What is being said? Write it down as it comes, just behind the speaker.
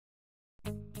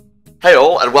Hey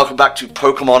all, and welcome back to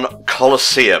Pokémon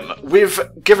Colosseum. We've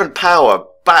given power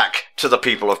back to the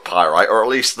people of Pyrite, or at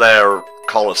least their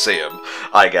Colosseum,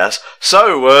 I guess.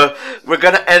 So, we're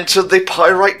gonna enter the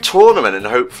Pyrite tournament and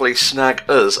hopefully snag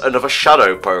us another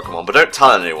Shadow Pokémon. But don't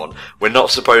tell anyone, we're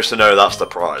not supposed to know that's the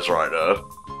prize, right now.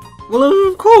 Well,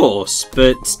 of course,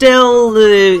 but still,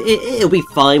 it'll be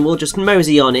fine. We'll just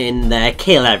mosey on in there,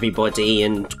 kill everybody,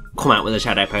 and come out with a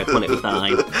Shadow Pokémon. It'll be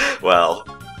fine. Well,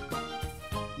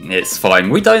 it's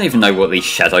fine. We don't even know what these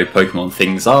shadow Pokemon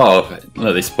things are at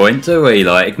this point, do we?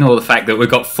 Like, ignore the fact that we've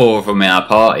got 4 of them in our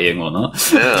party and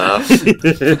whatnot. yeah.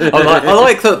 I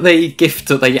like that the gift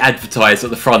that they advertise at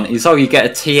the front is, oh, you get a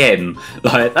TM.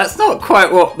 Like, that's not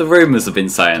quite what the rumours have been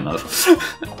saying, though.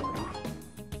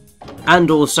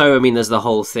 And also, I mean, there's the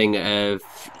whole thing of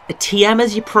a TM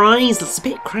as your prize. That's a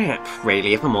bit crap,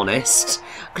 really, if I'm honest.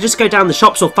 I could just go down the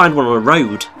shops or find one on a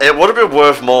road. It would have been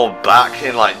worth more back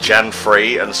in, like, Gen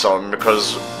 3 and so on,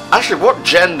 because... Actually, what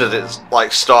gen did it,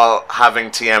 like, start having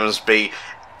TMs be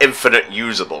infinite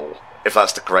usable, if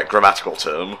that's the correct grammatical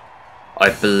term? I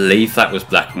believe that was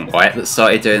Black and White that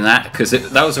started doing that, because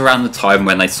that was around the time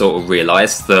when they sort of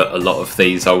realised that a lot of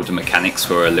these older mechanics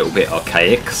were a little bit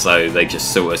archaic, so they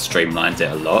just sort of streamlined it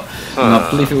a lot. And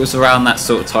I believe it was around that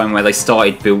sort of time where they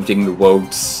started building the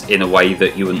worlds in a way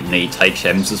that you wouldn't need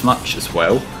HMs as much as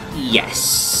well.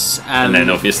 Yes. And then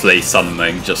obviously Sun and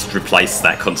Moon just replaced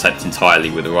that concept entirely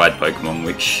with the Ride Pokemon,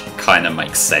 which kind of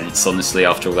makes sense, honestly,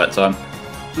 after all that time.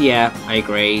 Yeah, I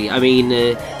agree. I mean,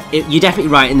 you're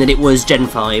definitely right in that it was Gen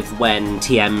 5 when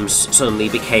TMs suddenly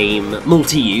became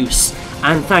multi-use,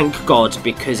 and thank God,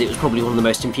 because it was probably one of the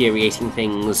most infuriating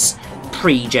things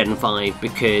pre-Gen 5,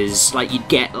 because, like, you'd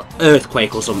get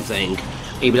Earthquake or something,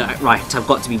 and you'd be like, right, I've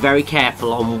got to be very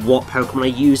careful on what Pokemon I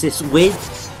use this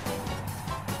with.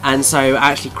 And so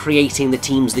actually creating the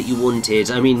teams that you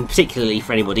wanted, I mean, particularly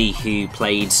for anybody who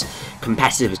played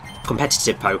competitive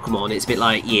Pokemon, it's a bit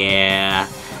like, yeah,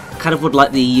 kind of would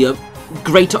like the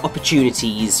greater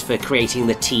opportunities for creating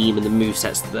the team and the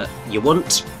movesets that you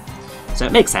want. So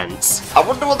it makes sense. I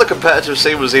wonder what the competitive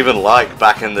scene was even like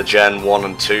back in the Gen 1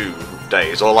 and 2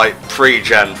 days, or like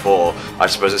pre-Gen 4, I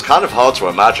suppose. It's kind of hard to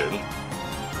imagine.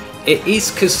 It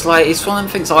is, because like, it's one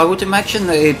of the things I would imagine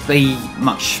that it'd be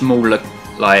much smaller,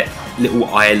 like little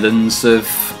islands of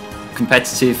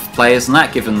competitive players and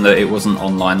that, given that it wasn't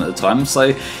online at the time.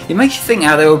 So it makes you think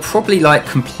how there were probably like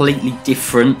completely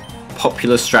different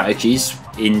popular strategies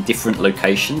in different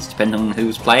locations depending on who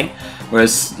was playing.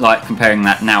 Whereas like comparing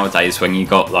that nowadays, when you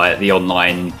got like the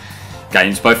online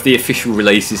games, both the official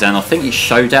releases and I think it's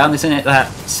Showdown, isn't it,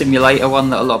 that simulator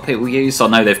one that a lot of people use? I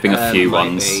know there've been a few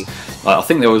ones. Like, I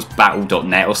think there was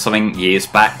Battle.net or something years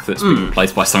back that's been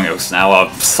replaced by something else now.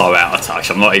 I'm so out of touch.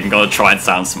 I'm not even going to try and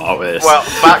sound smart with this. Well,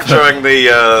 back during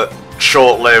the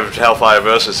short-lived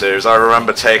HellfireVersus series, I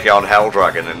remember taking on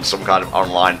Helldragon in some kind of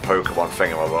online Pokemon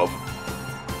thingamabob.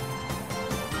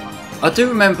 I do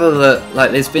remember that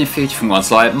like there's been a few different ones.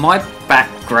 Like, my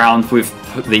background with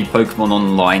the Pokemon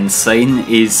Online scene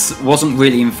wasn't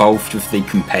really involved with the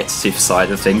competitive side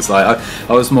of things. Like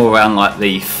I was more around like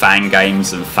the fan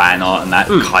games and fan art and that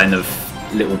kind of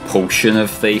little portion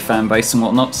of the fan base and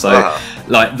whatnot. So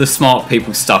like the smart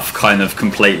people stuff kind of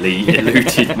completely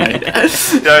eluded me.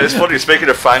 Yeah, it's funny, speaking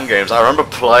of fan games, I remember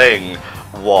playing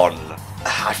one,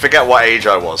 I forget what age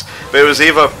I was, but it was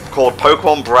either called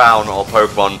Pokemon Brown or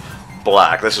Pokemon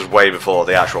Black. This was way before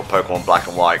the actual Pokemon Black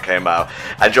and White came out.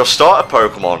 And your starter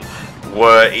Pokemon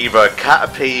were either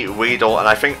Caterpie, Weedle, and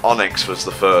I think Onyx was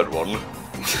the third one.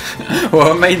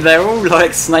 Well, I mean, they're all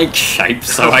like snake shaped,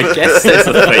 so I guess there's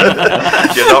a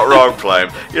thing. You're not wrong, Flame.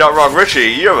 You're not wrong. Richie,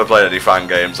 you ever played any fan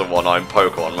games on one-eyed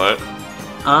Pokemon, mate?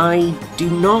 I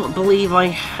do not believe I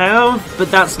have,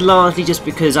 but that's largely just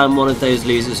because I'm one of those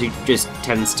losers who just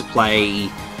tends to play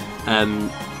kind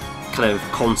of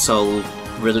console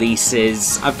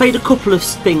releases. I've played a couple of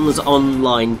things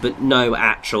online, but no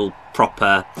actual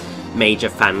proper major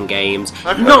fan games.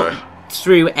 Okay. Not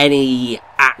through any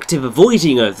active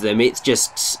avoiding of them, it's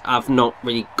just I've not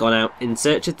really gone out in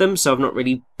search of them, so I've not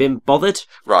really been bothered.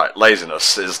 Right,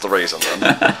 laziness is the reason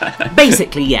then.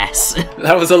 Basically, yes.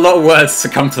 That was a lot of words to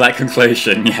come to that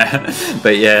conclusion, yeah.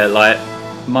 But yeah, like,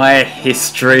 my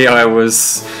history, I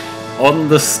was on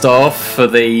the staff for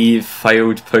the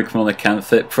failed Pokemon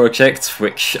Acanthit project,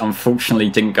 which unfortunately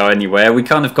didn't go anywhere. We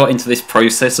kind of got into this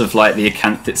process of like the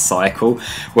Acanthit cycle,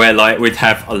 where like we'd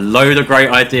have a load of great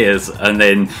ideas and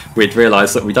then we'd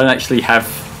realise that we don't actually have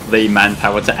the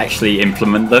manpower to actually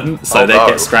implement them, so they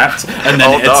get scrapped, and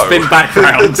then it'd spin back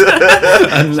round.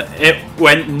 And it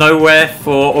went nowhere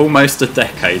for almost a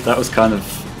decade. That was kind of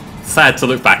sad to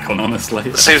look back on, honestly.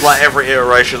 It seems like every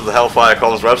iteration of the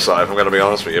HellfireComms website, if I'm going to be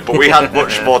honest with you. But we had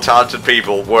much more talented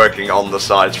people working on the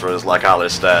sides for us, like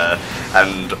Alistair,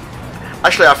 and...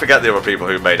 Actually, I forget the other people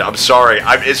who made it. I'm sorry.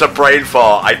 It's a brain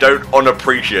fart. I don't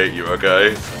unappreciate you,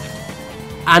 okay?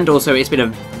 And also, it's been a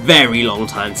very long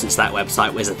time since that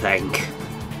website was a thing.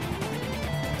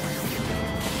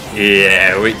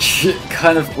 Yeah, which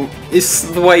kind of is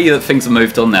the way that things have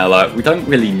moved on now. Like, we don't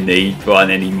really need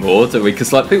one anymore, do we?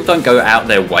 Because like people don't go out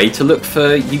their way to look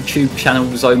for YouTube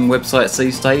channels' own websites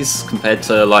these days, compared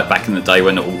to like back in the day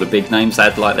when all the big names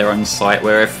had like their own site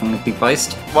where everything would be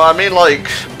based. Well, I mean, like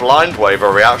Blindwave,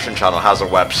 a reaction channel, has a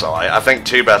website. I think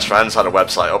Two Best Friends had a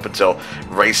website up until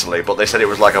recently, but they said it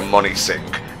was like a money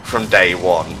sink from day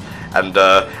one. And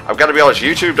I'm going to be honest,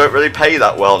 YouTube don't really pay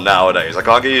that well nowadays. I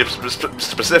can't give you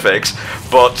specifics,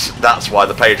 but that's why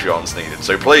the Patreon's needed.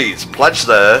 So please, pledge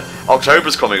there.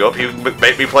 October's coming up. You can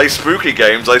make me play spooky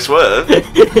games, I swear.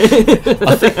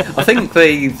 I think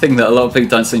the thing that a lot of people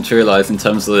don't seem to realise in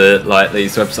terms of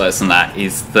these websites and that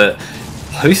is that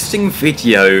hosting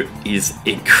video is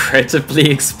incredibly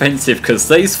expensive because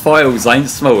these files ain't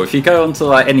small. If you go onto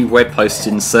like any web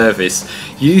hosting service,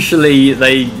 usually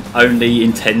they only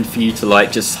intend for you to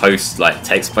like just host like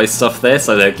text-based stuff there,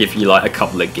 so they'll give you like a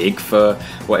couple of gig for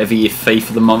whatever your fee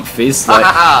for the month is. Like,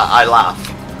 I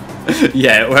laugh.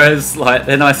 Yeah, whereas like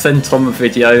then I send Tom a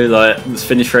video like that's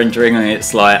finished rendering and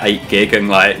it's like 8 gig and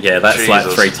like yeah, that's like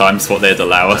 3 times what they'd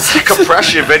allow us.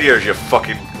 Compress your videos, you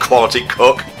fucking quality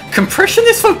cook. Compression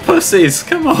is for pussies,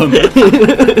 come on.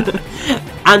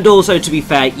 And also, to be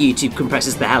fair, YouTube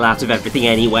compresses the hell out of everything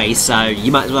anyway, so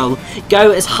you might as well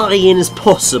go as high in as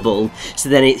possible, so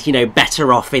then it's, you know,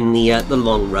 better off in the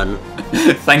long run.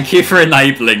 Thank you for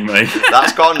enabling me.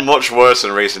 That's gotten much worse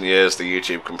in recent years, the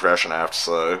YouTube compression, I have to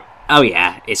say. Oh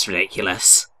yeah, it's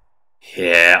ridiculous.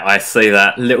 Yeah, I see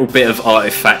that little bit of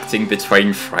artifacting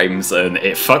between frames and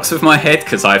it fucks with my head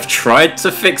because I've tried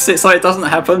to fix it so it doesn't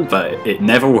happen, but it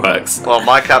never works. Well,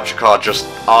 my capture card just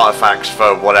artifacts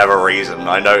for whatever reason.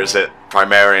 I notice it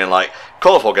primarily in like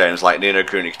colourful games like Ni no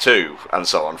Kuni 2 and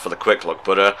so on for the quick look,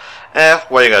 but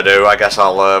what are you gonna do? I guess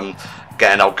I'll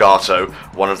get an Elgato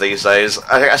one of these days.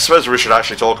 I suppose we should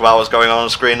actually talk about what's going on the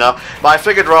screen now. But I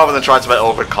figured rather than try to make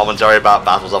awkward commentary about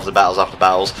battles after battles after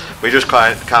battles, we just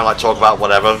kind of like talk about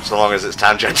whatever, so long as it's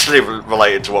tangentially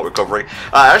related to what we're covering.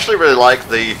 I actually really like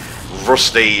the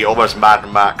rusty, almost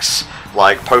Mad Max,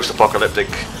 like post-apocalyptic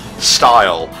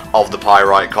style of the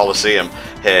Pyrite Colosseum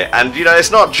here. And you know, it's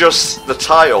not just the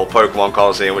title Pokémon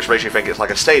Colosseum, which makes you think it's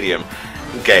like a stadium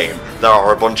game. There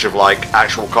are a bunch of like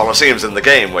actual Colosseums in the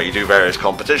game where you do various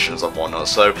competitions and whatnot,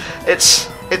 so it's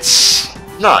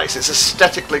nice, it's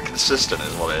aesthetically consistent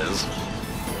is what it is.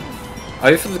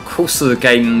 Over the course of the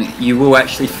game you will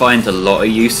actually find a lot of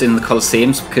use in the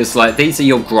Colosseums because like these are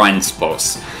your grind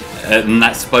spots, and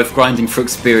that's both grinding for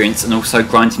experience and also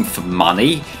grinding for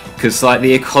money, because like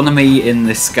the economy in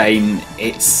this game,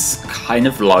 it's kind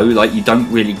of low, like you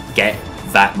don't really get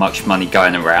that much money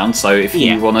going around, so if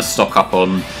you want to stock up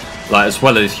on like as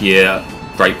well as your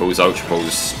Great Balls, Ultra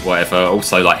Balls, whatever,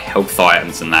 also like health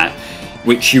items and that,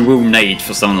 which you will need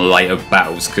for some of the later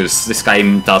battles, because this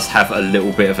game does have a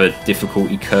little bit of a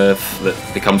difficulty curve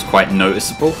that becomes quite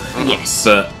noticeable. Yes.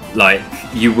 But like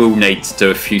you will need to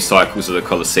do a few cycles of the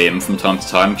Colosseum from time to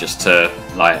time just to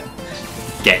like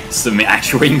get some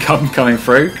actual income coming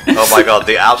through. Oh my god,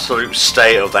 the absolute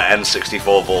state of the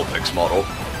N64 Vulpix model.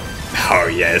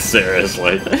 Oh yeah,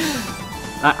 seriously.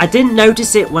 I didn't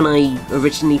notice it when I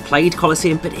originally played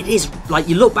Colosseum, but it is, like,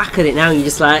 you look back at it now and you're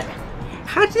just like,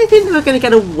 how did they think they were going to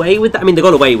get away with that? I mean, they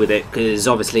got away with it, because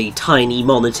obviously tiny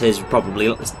monitors were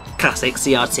probably classic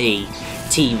CRT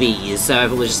TVs, so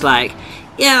everyone was just like,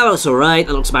 yeah, that looks alright,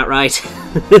 that looks about right.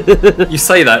 You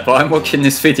say that, but I'm watching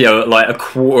this video at like a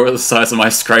quarter of the size of my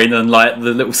screen, and like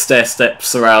the little stair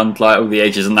steps around like all the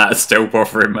edges and that are still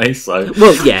bothering me, so...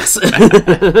 Well, yes.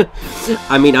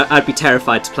 I mean, I'd be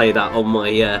terrified to play that on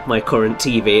my my current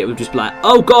TV. It would just be like,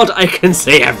 oh god, I can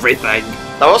see everything.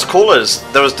 Now what's cool is,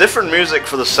 there was different music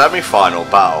for the semi-final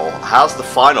battle. How's the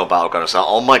final battle going to sound?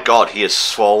 Oh my god, he is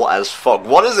swole as fuck.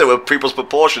 What is it with people's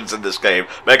proportions in this game?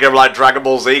 Making them like Dragon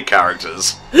Ball Z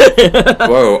characters.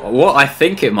 Well, what I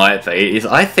think it might be is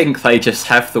I think they just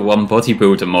have the one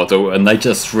bodybuilder model and they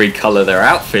just recolour their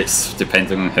outfits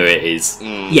depending on who it is.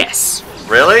 Yes.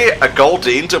 Really? A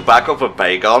Goldeen to back up a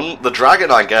Bagon? The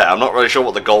dragon I get, I'm not really sure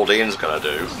what the Goldeen's gonna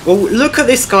do. Well, look at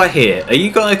this guy here. Are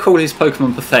you going to call his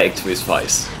Pokemon pathetic to his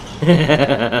face?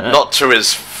 Not to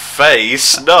his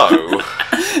face, no.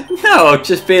 No, I'll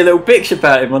just be a little bitch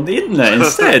about him on the internet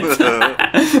instead.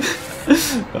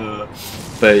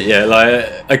 But yeah,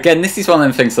 like, again, this is one of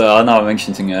the things that I know I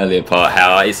mentioned in the earlier part,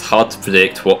 how it's hard to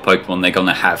predict what Pokemon they're going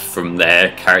to have from their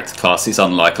character classes,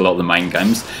 unlike a lot of the main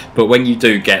games. But when you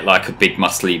do get like a big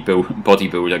muscly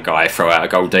bodybuilder guy throw out a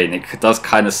Goldeen, it does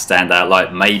kind of stand out.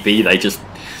 Like maybe they just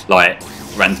like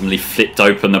randomly flipped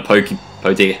open the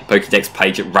Pokédex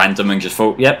page at random and just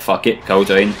thought, yep, fuck it,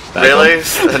 Goldeen. Really?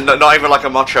 Not even like a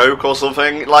Machoke or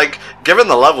something? Like, given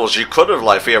the levels, you could have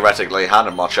like theoretically had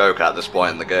a Machoke at this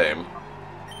point in the game.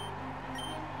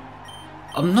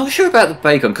 I'm not sure about the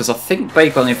Bagon, because I think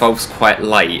Bagon evolves quite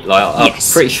late. Like, Yes.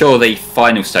 I'm pretty sure the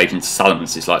final stage into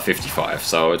Salamence is like 55,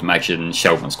 so I would imagine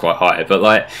Shelmon's quite high. But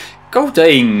like,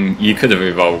 Goldeen, you could have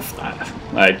evolved that.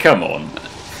 Like, come on.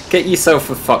 Get yourself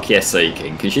a fuck yes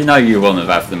Seeking, because you know you want to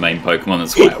have the main Pokemon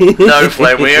as well. No,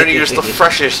 Flame, we only use the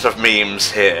freshest of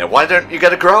memes here. Why don't you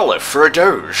get a Growlithe for a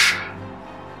Doge?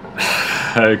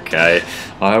 Okay,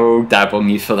 I will dab on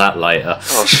you for that later.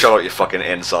 Oh, shut up, you fucking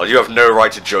insult. You have no right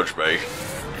to judge me.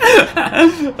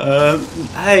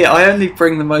 Hey, I only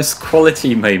bring the most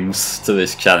quality memes to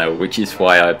this channel, which is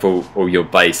why I bought all your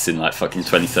base in like fucking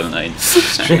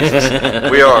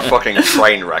 2017. We are a fucking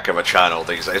train wreck of a channel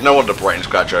these days. No wonder Brain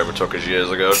Scratch overtook us years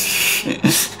ago.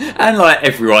 And like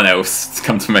everyone else,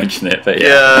 come to mention it, but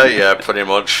yeah. Yeah, pretty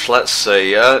much. Let's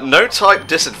see. No type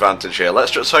disadvantage here. Let's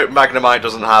just hope Magnemite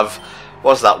doesn't have...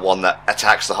 What's that one that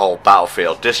attacks the whole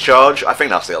battlefield? Discharge? I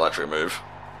think that's the electric move.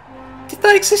 Did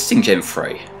that exist in Gen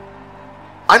 3?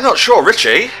 I'm not sure,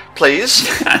 Richie. Please.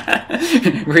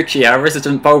 Richie, our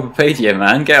resident Bulbapedia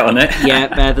man, get on it. Yeah,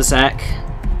 bear the sec.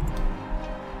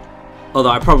 Although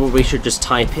I probably should just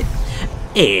type it.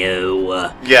 Ew.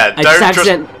 Yeah,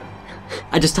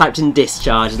 I just typed in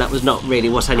discharge, and that was not really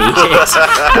what I needed. Because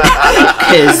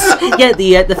yeah,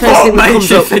 the first thing that comes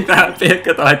you up. think that would be a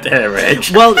good idea,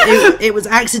 Rich? Well, it was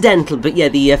accidental, but yeah,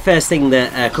 the first thing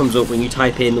that comes up when you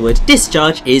type in the word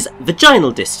discharge is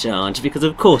vaginal discharge, because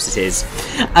of course it is.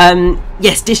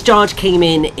 Yes, discharge came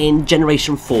in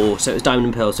Generation 4, so it was Diamond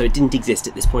and Pearl, so it didn't exist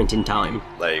at this point in time.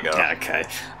 There you go. Yeah, okay.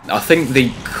 I think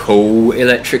the cool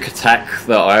electric attack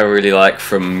that I really like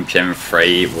from Gen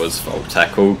 3 was Volt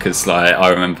Tackle, because like, I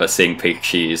remember seeing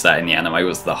Pikachu use that in the anime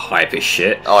was the hypest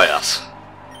shit. Oh, yes.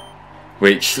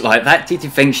 Which, like, that did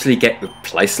eventually get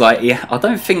replaced. Like, yeah, I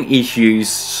don't think he's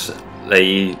used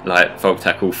the, like, Volt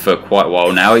Tackle for quite a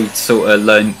while now. He sort of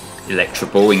learned Electro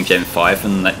Ball in Gen 5,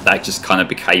 and that just kind of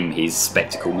became his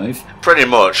spectacle move. Pretty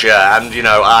much, yeah. And, you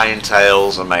know, Iron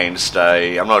Tail's a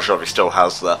mainstay. I'm not sure if he still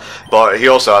has that. But he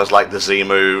also has, like, the Z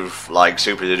move, like,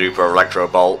 Super Duper Electro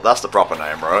Bolt. That's the proper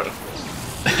name, right?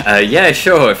 Yeah,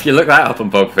 sure. If you look that up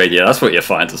on Bulbapedia, that's what you'll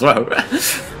find as well.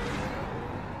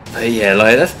 Yeah,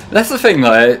 like that's the thing.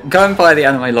 Like going by the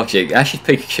anime logic, Ash's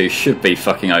Pikachu should be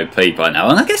fucking OP by now,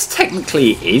 and I guess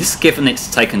technically it is, given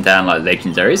it's taken down like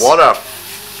legendaries. What a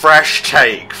fresh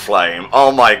take, Flame.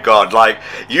 Oh my god, like,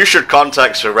 you should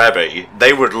contact Cerebi.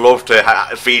 They would love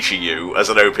to feature you as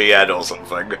an OP Ed or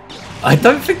something. I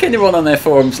don't think anyone on their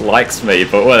forums likes me,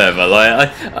 but whatever.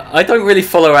 Like, I don't really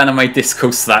follow anime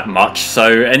discourse that much,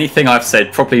 so anything I've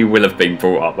said probably will have been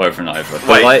brought up over and over. But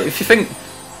Wait. like, if you think...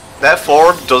 Their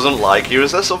forum doesn't like you,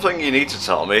 is there something you need to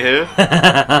tell me here?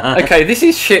 Okay, this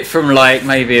is shit from like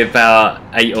maybe about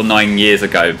 8 or 9 years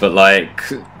ago, but like,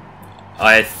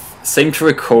 I seem to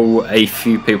recall a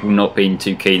few people not being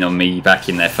too keen on me back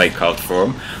in their fake card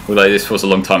forum, although this was a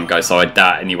long time ago, so I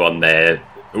doubt anyone there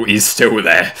is still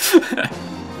there.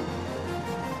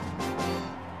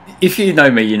 If you know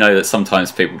me, you know that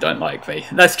sometimes people don't like me.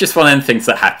 That's just one of them things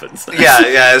that happens.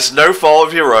 Yeah, it's no fault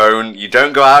of your own. You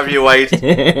don't go out of your way.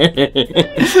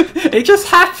 It just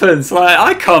happens. Like,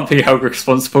 I can't be held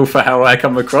responsible for how I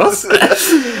come across.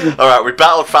 Alright, we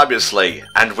battled fabulously,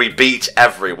 and we beat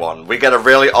everyone. We get a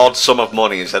really odd sum of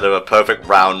money instead of a perfect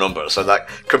round number, so that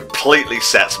completely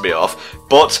sets me off.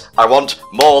 But I want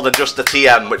more than just the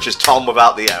TM, which is Tom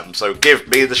without the M, so give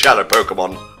me the Shadow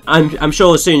Pokemon. I'm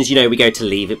sure as soon as we go to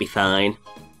leave, it'll be fine.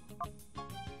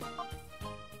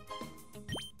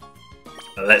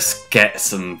 Let's get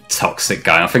some Toxic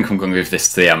going. I think I'm going to move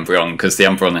this to the Umbreon, because the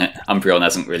Umbreon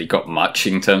hasn't really got much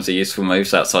in terms of useful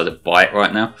moves outside of Bite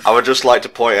right now. I would just like to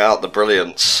point out the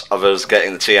brilliance of us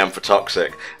getting the TM for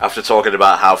Toxic after talking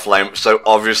about how Flame so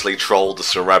obviously trolled the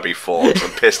Cerebi forums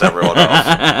and pissed everyone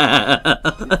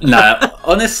off. No,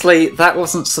 honestly, that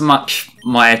wasn't so much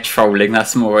my trolling,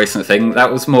 that's a more recent thing.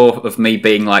 That was more of me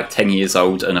being like 10 years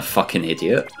old and a fucking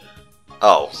idiot.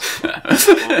 Oh.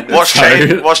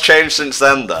 What's changed since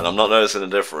then, I'm not noticing a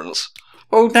difference.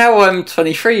 Well, now I'm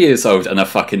 23 years old and a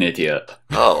fucking idiot.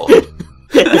 Oh.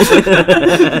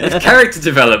 It's character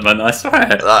development, I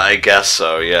swear. I guess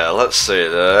so, yeah. Let's see.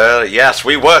 Yes,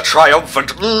 we were triumphant.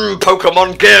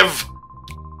 Pokemon give!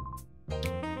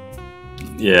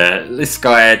 Yeah, this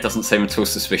guy doesn't seem at all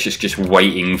suspicious, just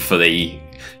waiting for the,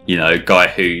 guy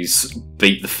who's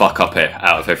beat the fuck up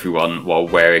out of everyone while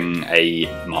wearing a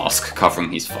mask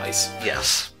covering his face.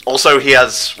 Yes. Also, he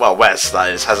has, Wes, that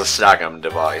is, has a Snag'em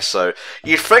device, so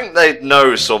you'd think they'd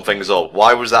know something's up.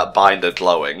 Why was that binder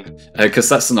glowing? Because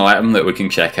that's an item that we can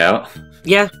check out.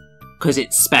 Yeah, because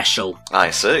it's special. I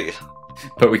see.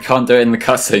 But we can't do it in the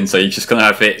cutscene, so you're just going to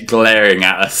have it glaring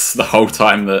at us the whole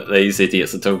time that these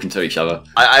idiots are talking to each other.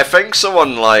 I think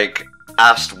someone,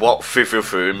 asked what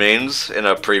fufufu means in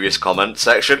a previous comment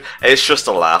section. It's just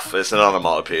a laugh, it's an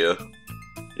onomatopoeia.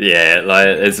 Yeah,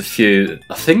 there's a few.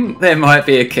 I think there might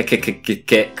be a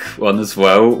kick one as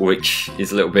well, which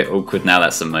is a little bit awkward now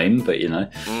that's a meme, but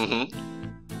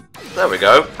There we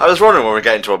go. I was wondering when we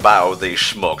get into a battle with these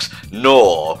schmucks.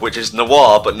 Noir, which is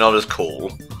noir, but not as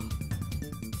cool.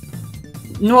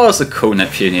 Noir's a cool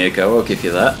Neptunia girl, I'll give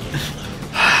you that.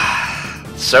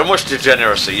 So much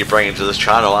degeneracy you bring into this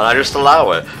channel, and I just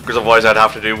allow it, because otherwise I'd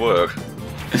have to do work.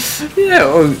 Yeah,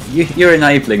 well, you're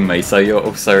enabling me, so you're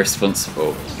also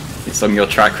responsible. It's on your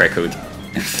track record.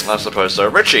 I suppose so.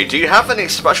 Richie, do you have any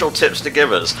special tips to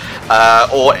give us?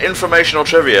 Or informational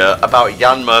trivia about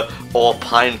Yanma or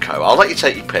Pineco? I'll let you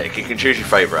take your pick. You can choose your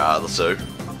favourite out of the two.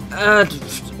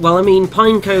 Well, I mean,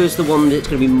 Pineco is the one that's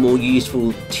going to be more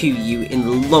useful to you in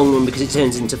the long run because it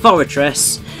turns into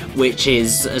Forretress, which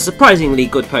is a surprisingly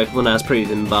good Pokemon as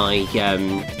proven by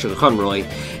Sugar Conroy,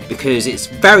 because it's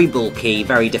very bulky,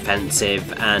 very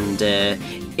defensive, and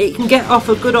it can get off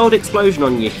a good old explosion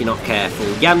on you if you're not careful.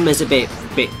 Yanma's a bit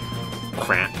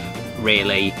crap,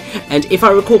 really. And if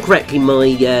I recall correctly,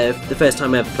 the first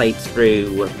time I ever played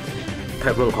through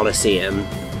Pokémon Colosseum,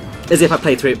 as if I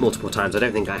played through it multiple times, I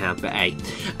don't think I have, but hey.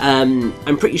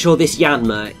 I'm pretty sure this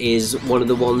Yanma is one of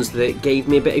the ones that gave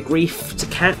me a bit of grief to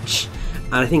catch,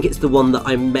 and I think it's the one that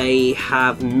I may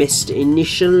have missed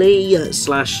initially, /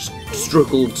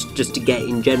 struggled just to get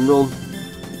in general.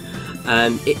 I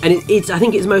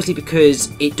think it's mostly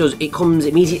because it comes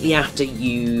immediately after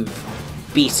you've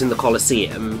beaten the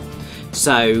Colosseum,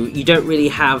 so you don't really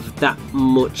have that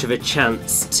much of a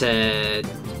chance to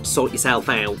sort yourself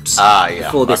out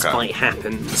before this fight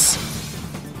happens.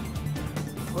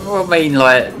 Well, I mean,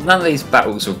 none of these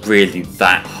battles are really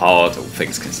that hard, all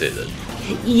things considered.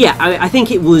 Yeah, I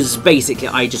think it was basically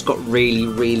I just got really,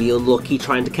 really unlucky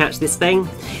trying to catch this thing.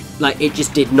 It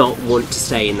just did not want to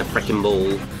stay in the frickin'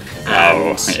 ball.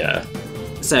 And yeah.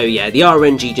 So yeah, the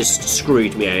RNG just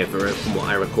screwed me over from what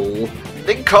I recall.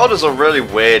 Nincada's a really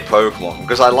weird Pokemon,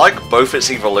 because I like both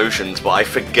its evolutions, but I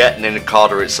forget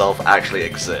Nincada itself actually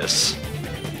exists.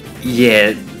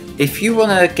 Yeah, if you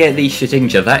want to get the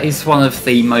Shedinja, that is one of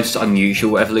the most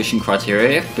unusual evolution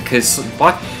criteria, because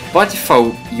by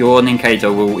default, your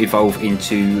Nincada will evolve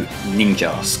into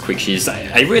Ninjask, which is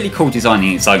a really cool design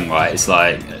in its own right. It's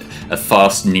like a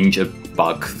fast ninja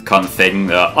bug kind of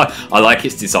thing. I like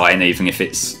its design, even if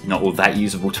it's not all that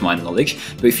usable to my knowledge.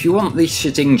 But if you want the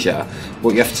Shedinja,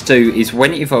 what you have to do is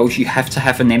when it evolves, you have to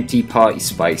have an empty party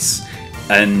space.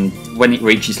 And when it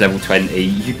reaches level 20,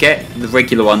 you get the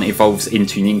regular one evolves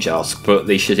into Ninjask, but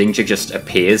the Shedinja just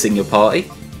appears in your party.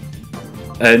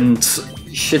 And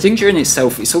Shedinja in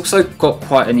itself, it's also got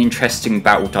quite an interesting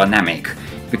battle dynamic,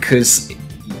 because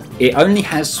it only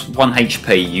has 1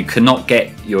 HP. You cannot get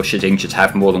your Shedinja to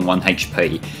have more than 1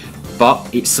 HP,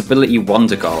 but its ability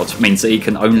Wonder Guard means that it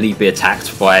can only be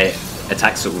attacked by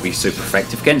attacks that will be super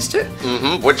effective against it.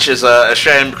 Which is a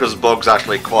shame, because Bug's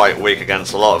actually quite weak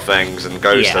against a lot of things, and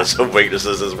Ghost has some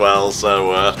weaknesses as well,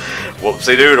 so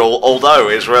whoopsie doodle. Although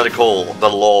it's really cool, the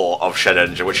lore of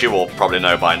Shedinja, which you all probably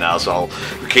know by now, so I'll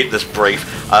keep this brief.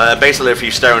 Basically, if you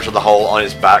stare into the hole on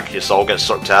its back, your soul gets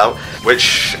sucked out,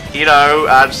 which,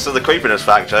 adds to the creepiness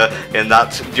factor in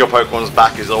that your Pokemon's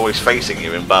back is always facing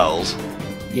you in battles.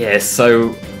 Yeah,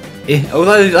 so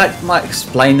although that might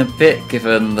explain a bit,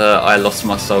 given that I lost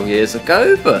my soul years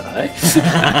ago, but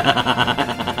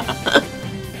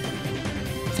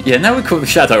yeah, now we call the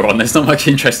Shadow on, there's not much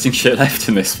interesting shit left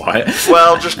in this fight.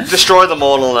 Well, just destroy them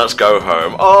all and let's go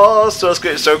home. Oh,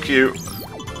 Surskit is so cute.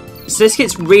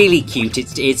 Surskit's really cute,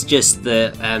 it's just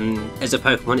that, as a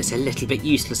Pokemon, it's a little bit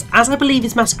useless, as I believe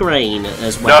is Masquerain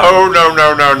as well. No,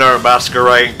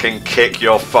 Masquerain can kick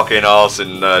your fucking arse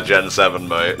in Gen 7,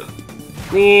 mate.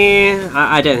 Yeah,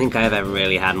 I don't think I've ever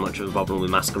really had much of a problem with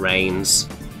Masquerains.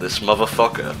 This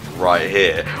motherfucker right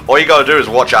here. All you gotta do is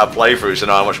watch our playthroughs to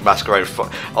know how much Masquerain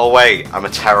Oh wait, I'm a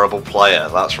terrible player,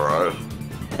 that's right.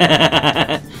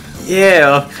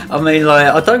 Yeah, I mean, like,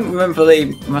 I don't remember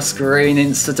the Masquerade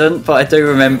incident, but I do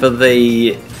remember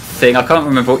the thing. I can't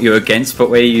remember what you were against, but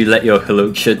where you let your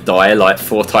Halucha die like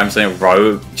 4 times in a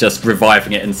row, just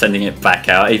reviving it and sending it back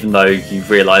out, even though you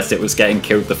realised it was getting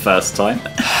killed the first time.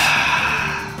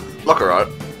 Look, alright.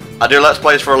 I do Let's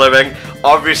Plays for a living.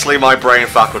 Obviously, my brain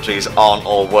faculties aren't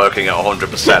all working at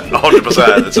 100%,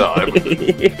 100% of the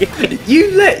time.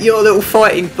 You let your little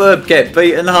fighting bird get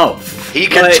beaten up. He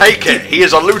can take it. He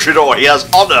is a luchador. He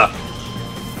has honour.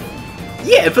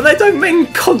 Yeah, but they don't mean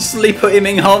constantly put him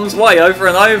in harm's way over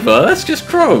and over. That's just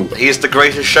cruel. He's the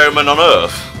greatest showman on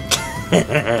earth.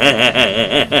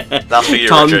 That's for you,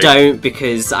 Tom, Richie. don't,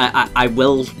 because I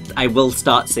will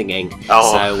start singing.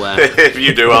 Oh, So, if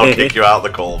you do, I'll kick you out of the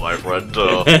call, my friend.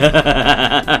 Oh.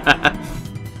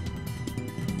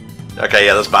 Okay,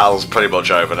 yeah, this battle's pretty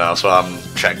much over now, so I'm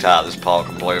checked out of this part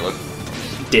completely.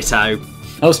 Ditto.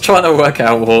 I was trying to work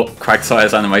out what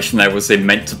Quagsire's animation there was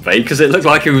meant to be, because it looked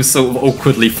like it was sort of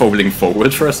awkwardly falling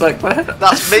forward for a sec there.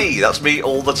 That's me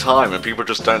all the time, and people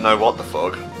just don't know what the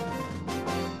fuck.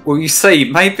 Well, you see,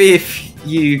 maybe if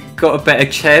you got a better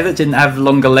chair that didn't have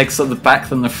longer legs at the back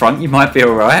than the front, you might be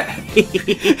alright.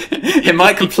 It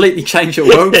might completely change your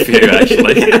worldview,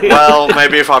 actually. Well,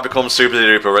 maybe if I become super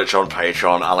duper rich on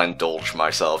Patreon, I'll indulge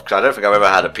myself, because I don't think I've ever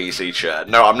had a PC chair.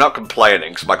 No, I'm not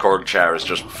complaining, because my current chair is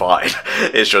just fine.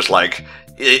 It's just like,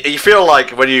 you feel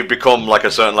like when you become like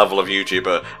a certain level of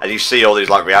YouTuber, and you see all these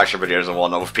like reaction videos and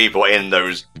whatnot with people in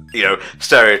those, you know,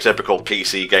 stereotypical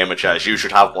PC gamer chairs, you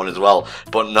should have one as well.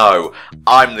 But no,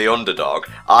 I'm the underdog.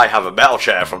 I have a metal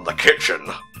chair from the kitchen.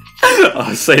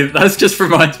 Oh, see, that's just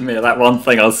reminded me of that one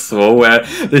thing I saw where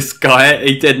this guy,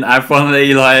 he didn't have one of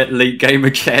the like elite gamer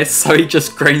chairs, so he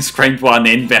just green screened one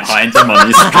in behind him on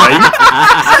his screen.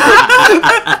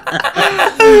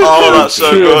 Oh, that's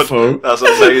so Beautiful. good. That's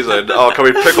amazing. Oh, can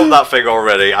we pick up that thing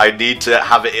already? I need to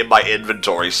have it in my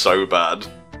inventory so bad.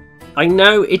 I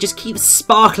know, it just keeps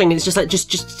sparkling, and it's just like,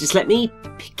 just let me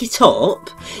pick it up.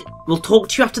 We'll talk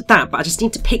to you after that, but I just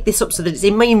need to pick this up so that it's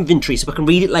in my inventory so I can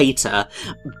read it later.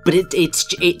 But it's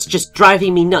just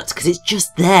driving me nuts because it's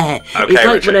just there. Okay, it's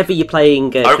like Richie. whenever you're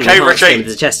playing Okay, Richie.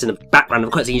 there's a chest in the background of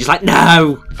a cutscene, you're just like,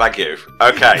 no! Thank you.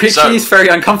 Okay, so Richie's very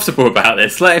uncomfortable about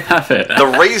this. Let him have it. the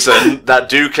reason that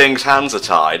Do King's hands are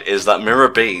tied is that Mirror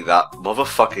B, that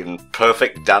motherfucking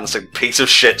perfect dancing piece of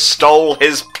shit, stole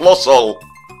his plusle.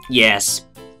 Yes.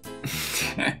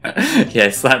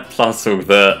 Yes, that puzzle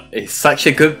that is such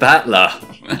a good battler.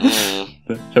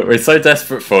 That we're so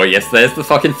desperate for. Yes, there's the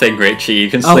fucking thing, Richie. You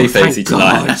can sleep easy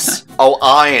tonight. Oh,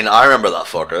 Iron, I remember that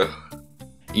fucker.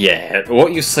 Yeah,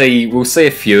 what you see, we'll see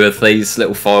a few of these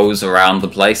little files around the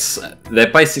place.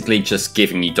 They're basically just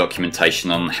giving you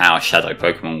documentation on how Shadow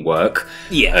Pokemon work.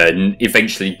 Yeah. And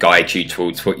eventually guide you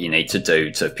towards what you need to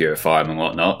do to purify them and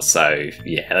whatnot. So,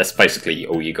 yeah, that's basically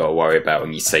all you gotta worry about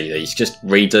when you see these. Just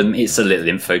read them, it's a little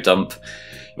info dump.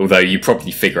 Although you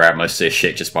probably figure out most of this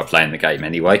shit just by playing the game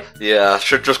anyway. Yeah,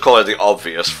 should just call it the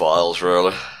obvious files,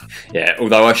 really. Yeah,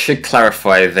 although I should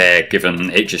clarify there,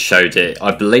 given it just showed it,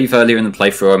 I believe earlier in the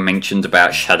playthrough I mentioned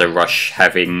about Shadow Rush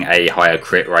having a higher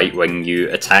crit rate when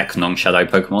you attack non-Shadow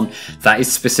Pokemon. That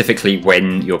is specifically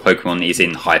when your Pokemon is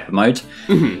in Hyper Mode.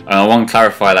 And I want to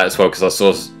clarify that as well, because I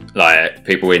saw like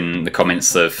people in the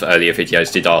comments of earlier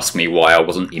videos did ask me why I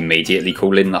wasn't immediately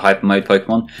calling the Hyper Mode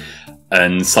Pokemon.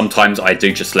 And sometimes I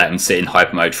do just let them sit in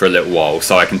Hyper Mode for a little while,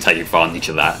 so I can take advantage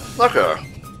of that. Okay.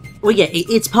 Well, yeah,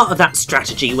 it's part of that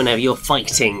strategy whenever you're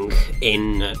fighting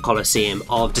in Colosseum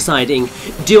of deciding,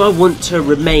 do I want to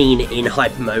remain in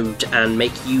hyper mode and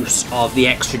make use of the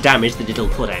extra damage that it'll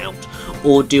put out?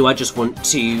 Or do I just want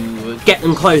to get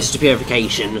them close to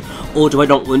purification? Or do I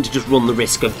not want to just run the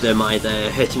risk of them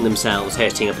either hurting themselves,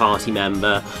 hurting a party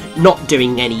member, not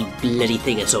doing any bloody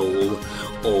thing at all,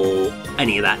 or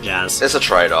any of that jazz? It's a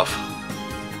trade-off.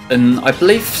 And I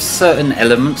believe certain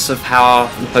elements of how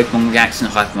the Pokemon reacts in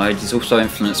Hyper Mode is also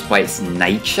influenced by its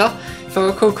nature, if I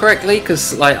recall correctly,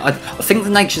 because like I think the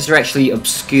natures are actually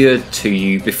obscured to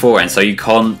you beforehand, so you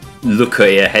can't look at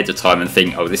it ahead of time and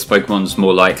think, oh, this Pokemon's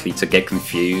more likely to get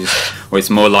confused, or it's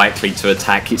more likely to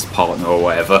attack its partner or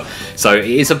whatever. So it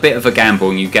is a bit of a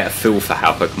gamble and you get a feel for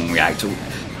how Pokemon react.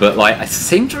 But like, I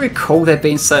seem to recall there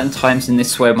being certain times in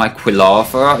this where my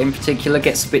Quilava in particular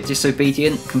gets a bit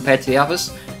disobedient compared to the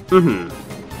others.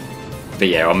 But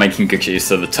yeah, I'm making good use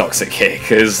of the Toxic here,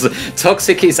 because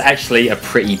Toxic is actually a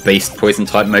pretty beast poison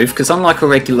type move, because unlike a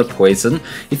regular poison,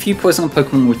 if you poison a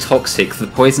Pokemon with Toxic, the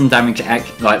poison damage,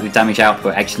 the damage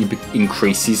output actually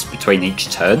increases between each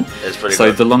turn. It's pretty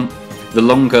so good. the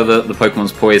longer the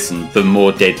Pokemon's poisoned, the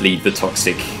more deadly the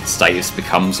toxic status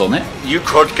becomes on it. You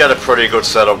could get a pretty good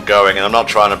setup going, and I'm not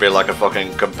trying to be like a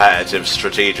fucking competitive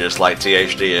strategist like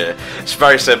THD here. It's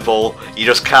very simple. You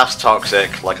just cast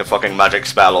Toxic, like a fucking magic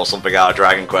spell or something out of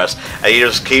Dragon Quest, and you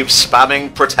just keep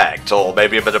spamming Protect, or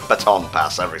maybe a bit of Baton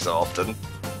Pass every so often.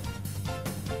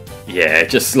 Yeah,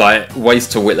 just like ways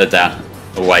to whittle down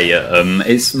away at them.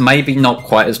 It's maybe not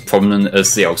quite as prominent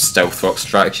as the old Stealth Rock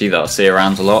strategy that I see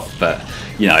around a lot, but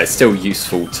you know, it's still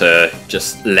useful to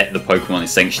just let the Pokemon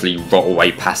essentially rot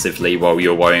away passively while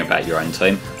you're worrying about your own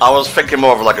team. I was thinking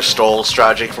more of like a stall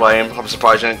strategy, Flame. I'm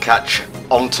surprised you didn't catch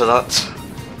onto that.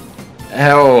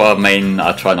 Hell, I mean,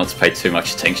 I try not to pay too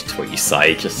much attention to what you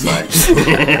say, just so.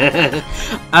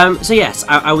 So yes,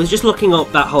 I was just looking up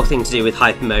that whole thing to do with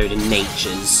Hyper Mode and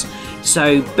Natures.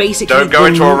 So basically... Don't go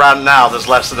into a rant now, there's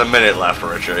less than a minute left,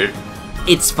 Richie.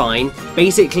 It's fine.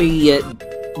 Basically,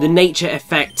 the nature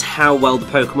affect how well the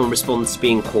Pokemon responds to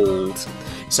being called.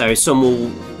 So some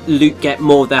will get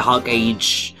more of their heart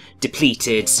gauge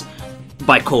depleted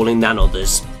by calling than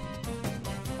others.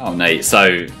 Oh, Nate,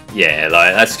 so yeah,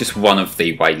 like that's just one of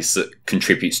the ways that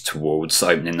contributes towards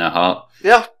opening their heart.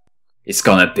 Yeah. It's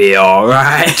gonna be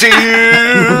alright. Dude!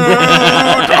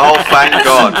 Oh, thank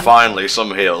God, finally,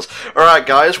 some heals. Alright,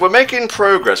 guys, we're making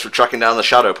progress with tracking down the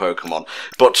Shadow Pokemon,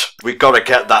 but we gotta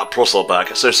get that Plusle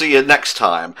back, so see you next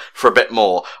time for a bit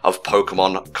more of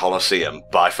Pokemon Colosseum.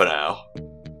 Bye for now.